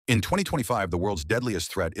In 2025, the world's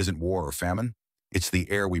deadliest threat isn't war or famine, it's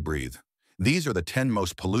the air we breathe. These are the 10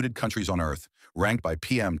 most polluted countries on Earth, ranked by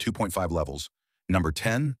PM2.5 levels. Number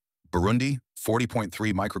 10, Burundi, 40.3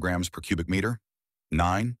 micrograms per cubic meter.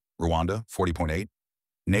 9, Rwanda, 40.8.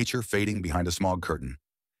 Nature fading behind a smog curtain.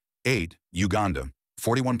 8, Uganda,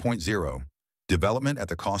 41.0. Development at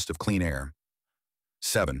the cost of clean air.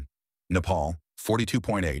 7, Nepal,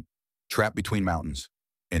 42.8. Trapped between mountains,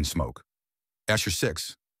 in smoke. Asher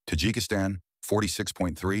 6, Tajikistan,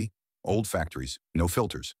 46.3. Old factories, no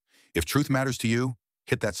filters. If truth matters to you,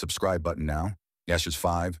 hit that subscribe button now. Asher's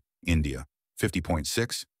 5, India,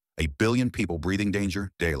 50.6. A billion people breathing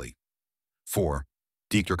danger daily. 4,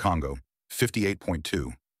 Dr. Congo,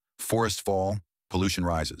 58.2. Forests fall, pollution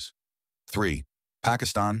rises. 3,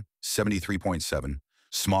 Pakistan, 73.7.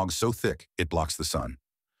 Smog so thick it blocks the sun.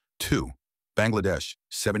 2, Bangladesh,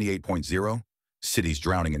 78.0. Cities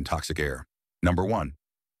drowning in toxic air. Number 1,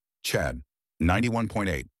 Chad,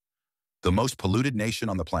 91.8. The most polluted nation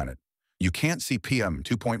on the planet. You can't see PM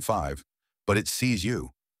 2.5, but it sees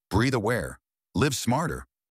you. Breathe aware. Live smarter.